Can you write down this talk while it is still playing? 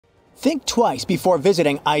Think twice before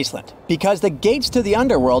visiting Iceland, because the gates to the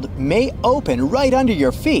underworld may open right under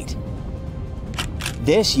your feet.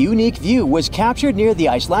 This unique view was captured near the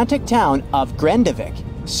Icelandic town of Grindavik,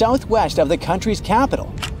 southwest of the country's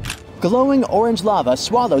capital. Glowing orange lava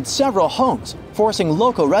swallowed several homes, forcing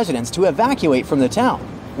local residents to evacuate from the town,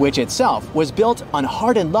 which itself was built on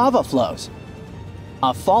hardened lava flows.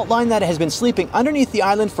 A fault line that has been sleeping underneath the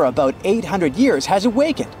island for about 800 years has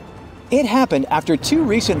awakened. It happened after two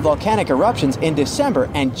recent volcanic eruptions in December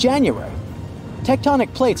and January.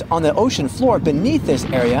 Tectonic plates on the ocean floor beneath this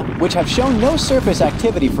area, which have shown no surface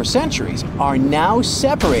activity for centuries, are now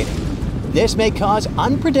separating. This may cause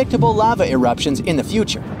unpredictable lava eruptions in the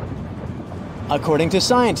future. According to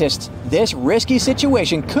scientists, this risky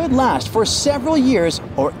situation could last for several years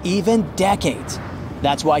or even decades.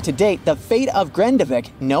 That's why to date, the fate of Grindavik,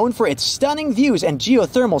 known for its stunning views and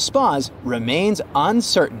geothermal spas, remains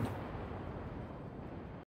uncertain.